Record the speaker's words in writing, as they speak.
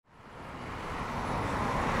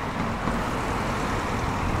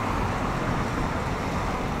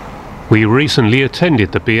We recently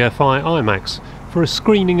attended the BFI IMAX for a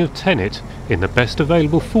screening of TENET in the best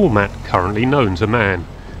available format currently known to man,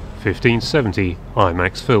 1570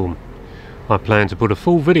 IMAX film. I plan to put a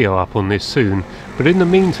full video up on this soon, but in the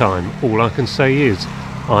meantime all I can say is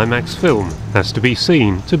IMAX film has to be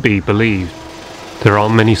seen to be believed. There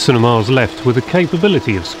aren't many cinemas left with the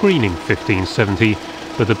capability of screening 1570,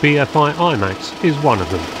 but the BFI IMAX is one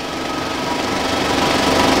of them.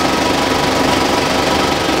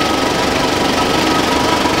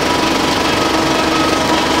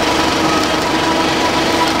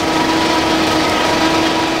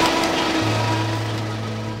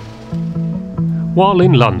 While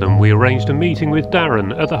in London, we arranged a meeting with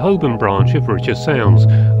Darren at the Holborn branch of Richer Sounds.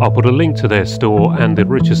 I'll put a link to their store and the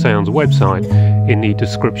Richer Sounds website in the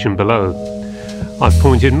description below. I've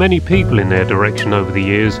pointed many people in their direction over the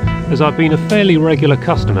years, as I've been a fairly regular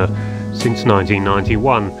customer since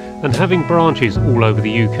 1991, and having branches all over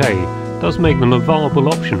the UK does make them a viable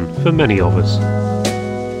option for many of us.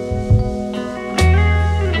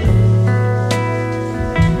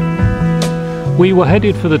 We were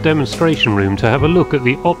headed for the demonstration room to have a look at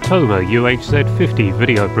the Optoma UHZ50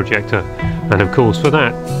 video projector, and of course for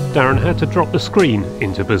that, Darren had to drop the screen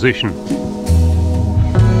into position.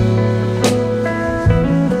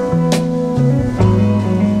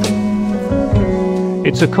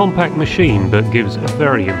 It's a compact machine but gives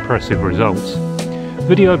very impressive results.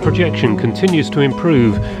 Video projection continues to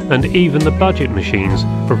improve, and even the budget machines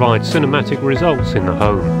provide cinematic results in the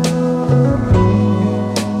home.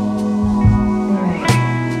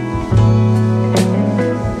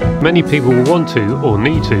 Many people will want to, or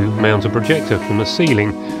need to, mount a projector from the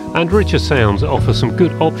ceiling, and Richer Sounds offer some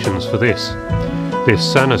good options for this.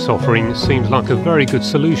 This Sanus offering seems like a very good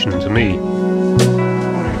solution to me.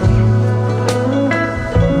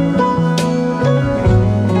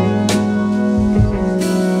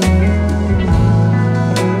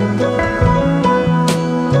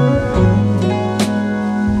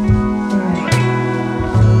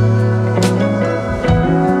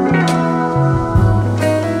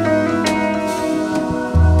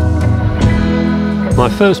 My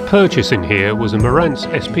first purchase in here was a Marantz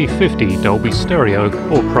SP50 Dolby Stereo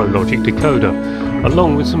or ProLogic decoder,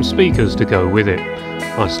 along with some speakers to go with it.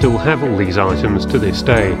 I still have all these items to this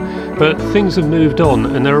day, but things have moved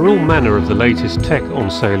on and there are all manner of the latest tech on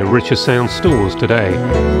sale in Richer Sound stores today.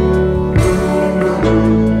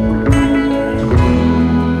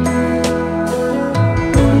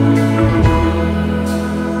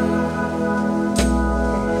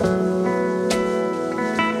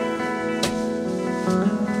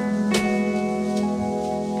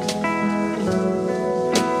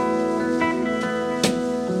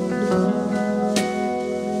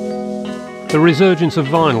 The resurgence of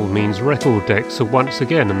vinyl means record decks are once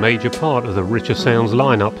again a major part of the Richer Sounds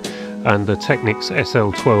lineup, and the Technics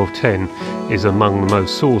SL1210 is among the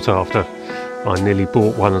most sought after. I nearly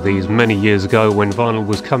bought one of these many years ago when vinyl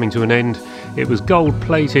was coming to an end. It was gold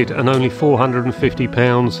plated and only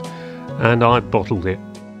 £450, and I bottled it.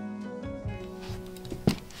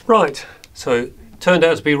 Right, so turned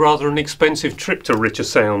out to be rather an expensive trip to Richer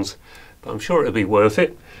Sounds, but I'm sure it'll be worth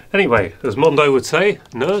it. Anyway, as Mondo would say,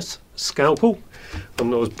 nurse, scalpel. I'm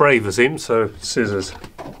not as brave as him, so scissors.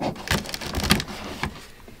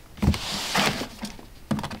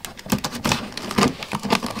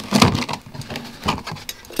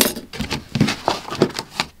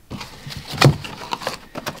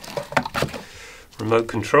 Remote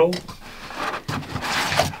control,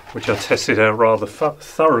 which I tested out rather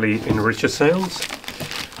thoroughly in Richer Sounds.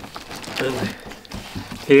 And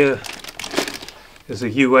here is a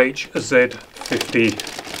UHZ50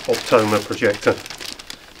 Optoma projector,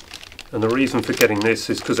 and the reason for getting this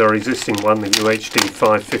is because our existing one, the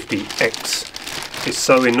UHD550X, is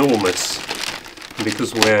so enormous, and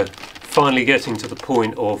because we're finally getting to the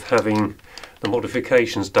point of having the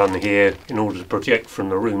modifications done here in order to project from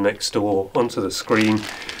the room next door onto the screen.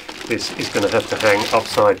 This is going to have to hang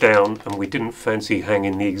upside down, and we didn't fancy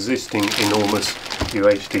hanging the existing enormous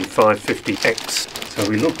UHD550X, so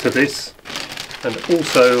we looked at this. And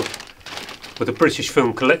also, with the British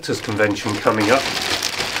Film Collectors Convention coming up,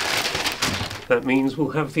 that means we'll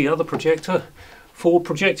have the other projector for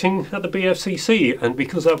projecting at the BFCC, and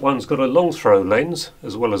because that one's got a long throw lens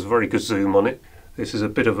as well as a very good zoom on it, this is a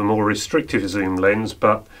bit of a more restrictive zoom lens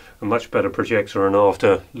but a much better projector, and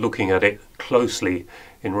after looking at it closely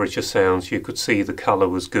in Richer Sounds you could see the colour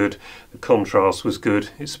was good, the contrast was good.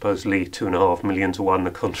 It's supposedly 2.5 million to 1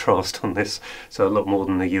 the contrast on this, so a lot more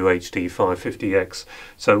than the UHD 550X.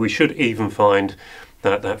 So we should even find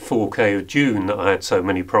that 4K of June that I had so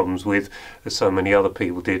many problems with, as so many other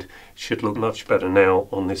people did, should look much better now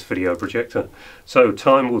on this video projector. So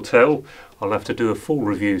time will tell. I'll have to do a full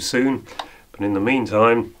review soon, but in the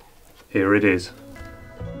meantime, here it is.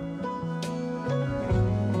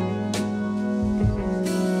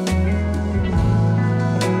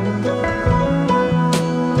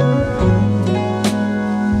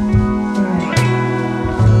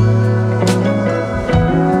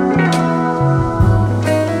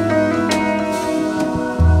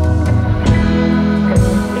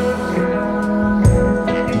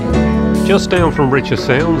 Just down from Richer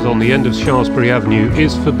Sounds on the end of Shaftesbury Avenue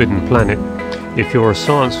is Forbidden Planet. If you're a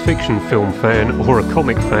science fiction film fan or a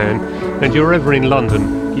comic fan and you're ever in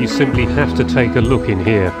London, you simply have to take a look in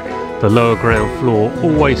here. The lower ground floor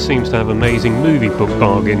always seems to have amazing movie book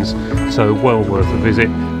bargains, so well worth a visit.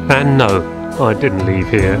 And no, I didn't leave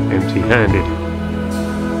here empty-handed.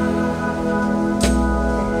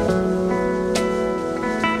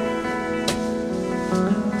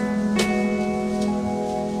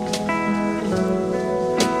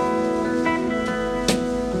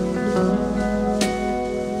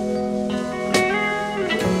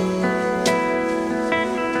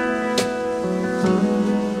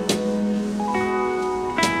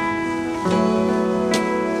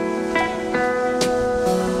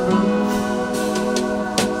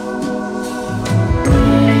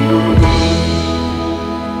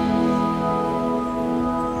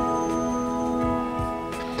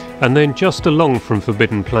 And then just along from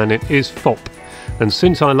Forbidden Planet is Fopp, and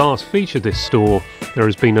since I last featured this store there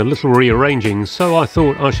has been a little rearranging, so I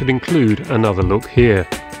thought I should include another look here.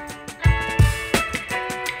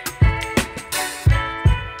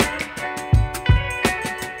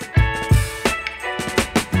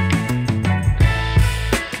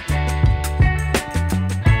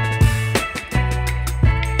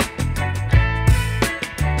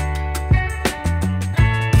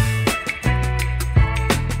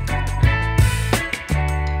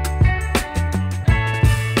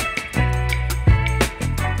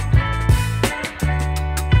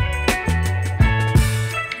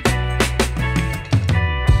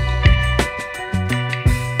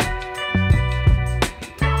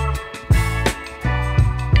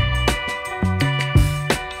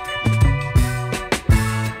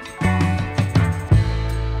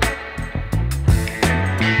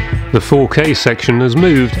 The 4K section has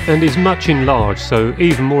moved and is much enlarged, so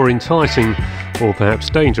even more enticing, or perhaps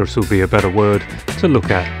dangerous would be a better word, to look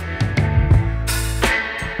at.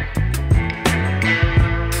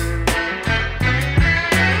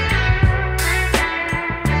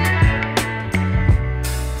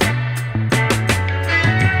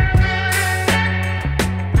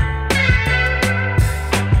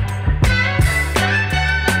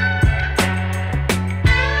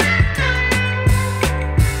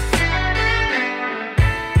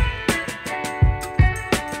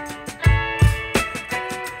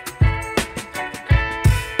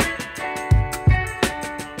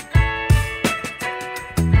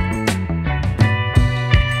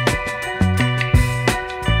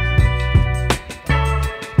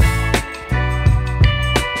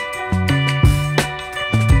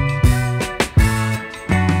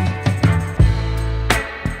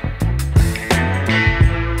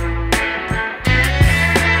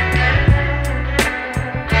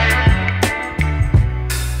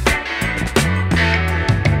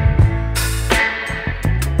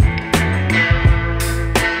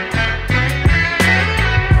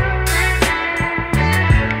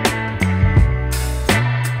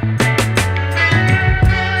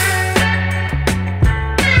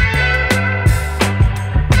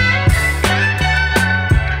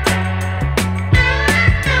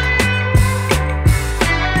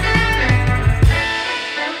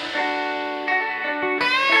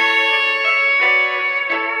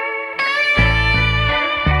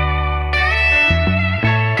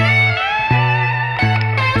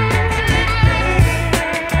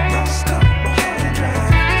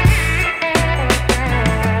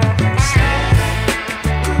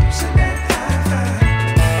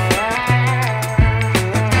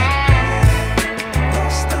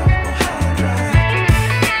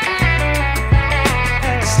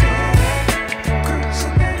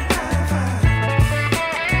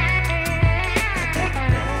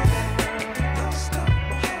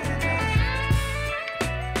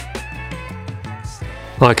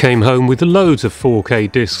 I came home with loads of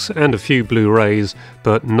 4K discs and a few Blu-rays,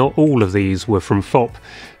 but not all of these were from Fopp.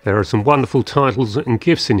 There are some wonderful titles and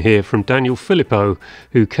gifts in here from Daniel Filippo,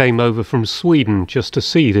 who came over from Sweden just to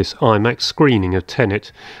see this IMAX screening of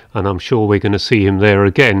TENET, and I'm sure we're going to see him there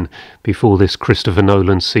again before this Christopher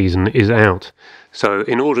Nolan season is out. So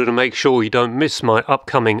in order to make sure you don't miss my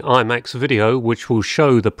upcoming IMAX video, which will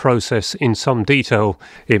show the process in some detail,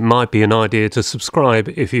 it might be an idea to subscribe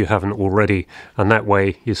if you haven't already, and that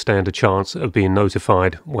way you stand a chance of being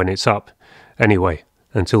notified when it's up. Anyway,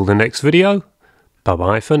 until the next video, bye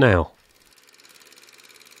bye for now.